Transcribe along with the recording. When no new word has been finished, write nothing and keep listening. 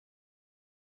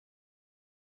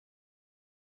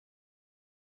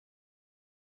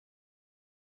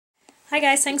Hi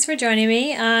guys, thanks for joining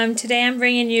me. Today I'm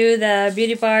bringing you the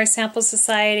Beauty Bar Sample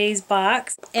Society's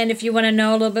box. And if you want to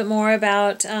know a little bit more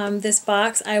about this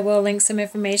box, I will link some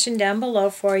information down below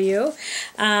for you.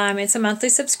 It's a monthly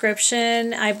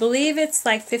subscription. I believe it's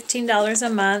like $15 a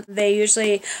month. They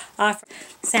usually offer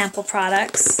sample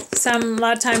products. A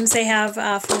lot of times they have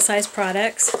full-size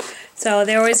products. So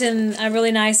they're always in a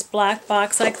really nice black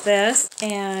box like this,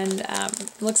 and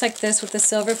looks like this with the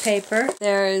silver paper.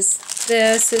 There's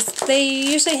this. They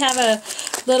usually have a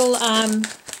little,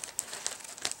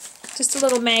 just a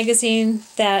little magazine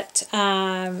that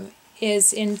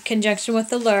is in conjunction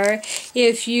with the lure.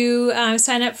 If you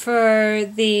sign up for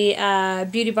the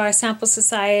Beauty Bar Sample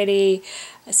Society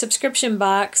subscription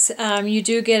box, you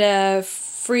do get a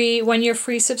one-year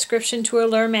free subscription to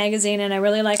Allure magazine, and I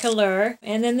really like Allure.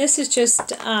 And then this is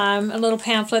just a little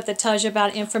pamphlet that tells you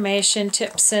about information,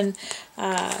 tips, and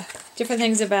different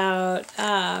things about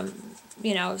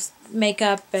you know,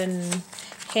 makeup and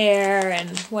hair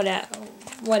and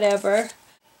whatever.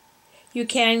 You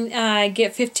can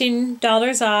get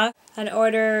 $15 off an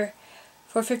order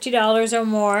for $50 or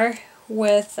more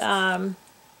with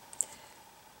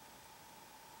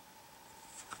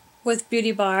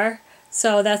Beauty Bar.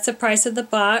 So that's the price of the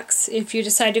box if you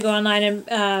decide to go online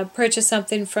and purchase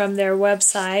something from their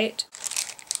website.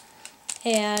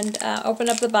 And open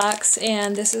up the box,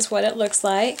 and this is what it looks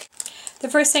like. The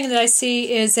first thing that I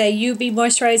see is a UV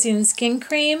Moisturizing Skin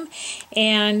Cream,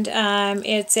 and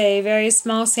it's a very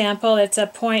small sample. It's a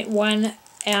 0.1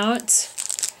 ounce.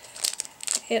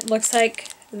 It looks like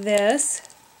this.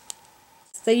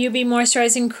 The UV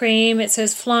Moisturizing Cream, it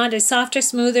says flaunt a softer,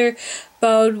 smoother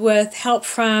bode with help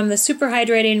from the super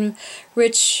hydrating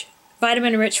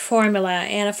vitamin-rich formula,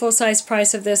 and a full-size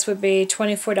price of this would be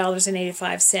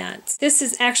 $24.85.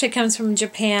 This actually comes from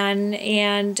Japan,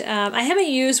 and I haven't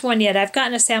used one yet. I've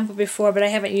gotten a sample before, but I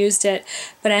haven't used it.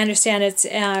 But I understand it's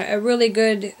a really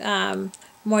good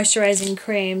moisturizing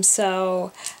cream,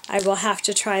 so I will have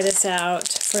to try this out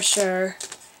for sure.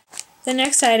 The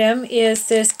next item is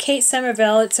this Kate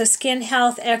Somerville. It's a Skin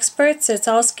Health Experts. It's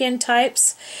all skin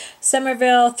types.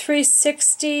 Somerville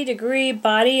 360 degree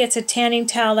body. It's a tanning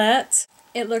towelette.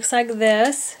 It looks like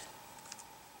this.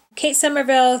 Kate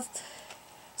Somerville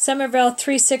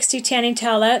 360 tanning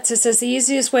towelettes. It says the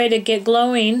easiest way to get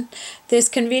glowing. This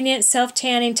convenient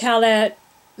self-tanning towelette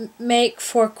make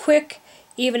for quick,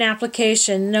 even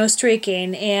application, no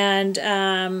streaking. And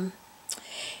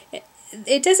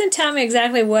it doesn't tell me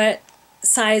exactly what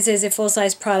size is a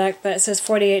full-size product, but it says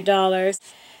 $48.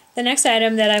 The next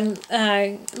item that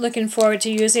I'm looking forward to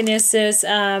using is this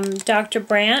Dr.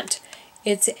 Brandt.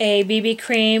 It's a BB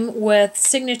cream with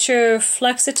signature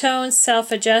Flexitone,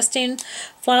 self-adjusting,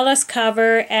 flawless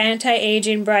cover,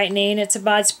 anti-aging brightening. It's a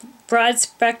broad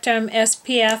spectrum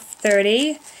SPF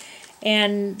 30,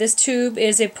 and this tube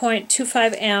is a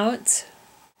 0.25 ounce.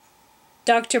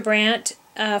 Dr. Brandt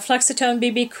Flexitone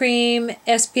BB Cream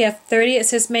SPF 30. It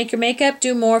says make your makeup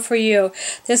do more for you.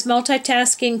 This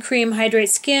multitasking cream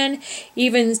hydrates skin,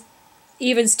 evens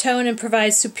tone, and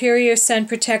provides superior sun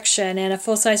protection, and a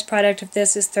full-size product of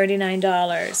this is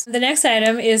 $39. The next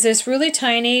item is this really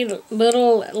tiny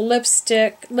little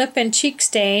lip and cheek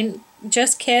stain,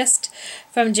 Just Kissed,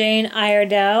 from Jane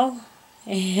Iredale,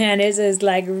 and it is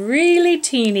like really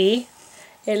teeny.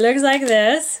 It looks like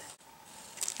this,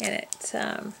 and it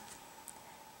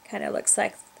kind of looks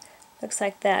like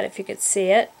that if you could see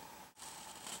it.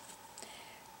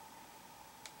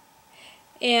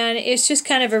 And it's just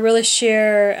kind of a really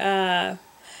sheer, I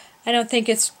don't think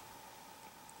it's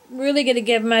really going to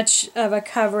give much of a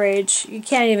coverage. You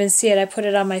can't even see it. I put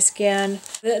it on my skin.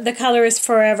 The color is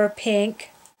Forever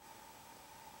Pink.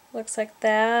 Looks like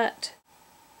that.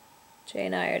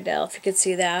 Jane Iredale, if you could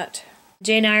see that.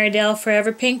 Jane Iredale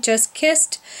Forever Pink Just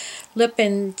Kissed Lip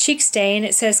and Cheek Stain.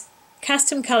 It says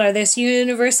custom color. This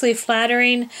universally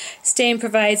flattering stain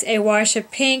provides a wash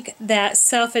of pink that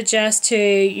self-adjusts to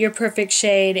your perfect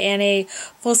shade, and a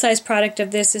full-size product of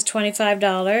this is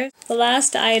 $25. The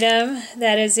last item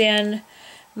that is in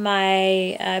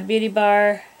my Beauty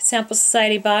Bar Sample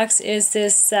Society box is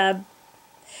this from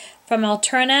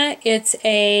Alterna. It's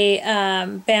a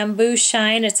bamboo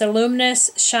shine. It's a luminous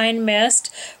shine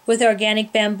mist with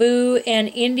organic bamboo and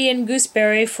Indian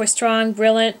gooseberry for strong,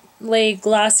 brilliantly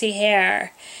glossy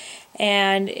hair.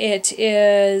 And it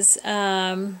is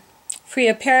free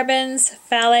of parabens,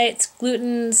 phthalates,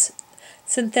 glutens,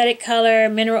 synthetic color,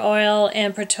 mineral oil,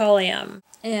 and petroleum.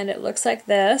 And it looks like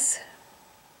this.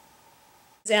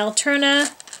 The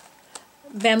Alterna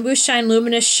Bamboo Shine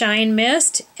Luminous Shine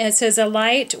Mist. It says a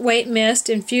lightweight mist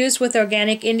infused with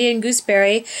organic Indian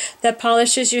gooseberry that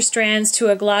polishes your strands to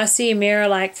a glossy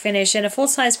mirror-like finish. And a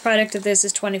full-size product of this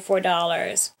is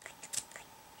 $24.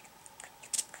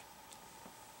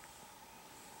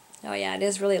 Oh yeah, it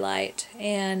is really light.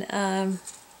 And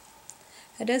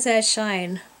it does add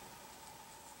shine.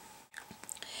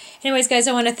 Anyways, guys,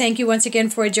 I want to thank you once again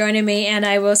for joining me, and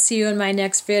I will see you in my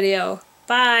next video.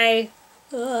 Bye!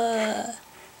 Ugh.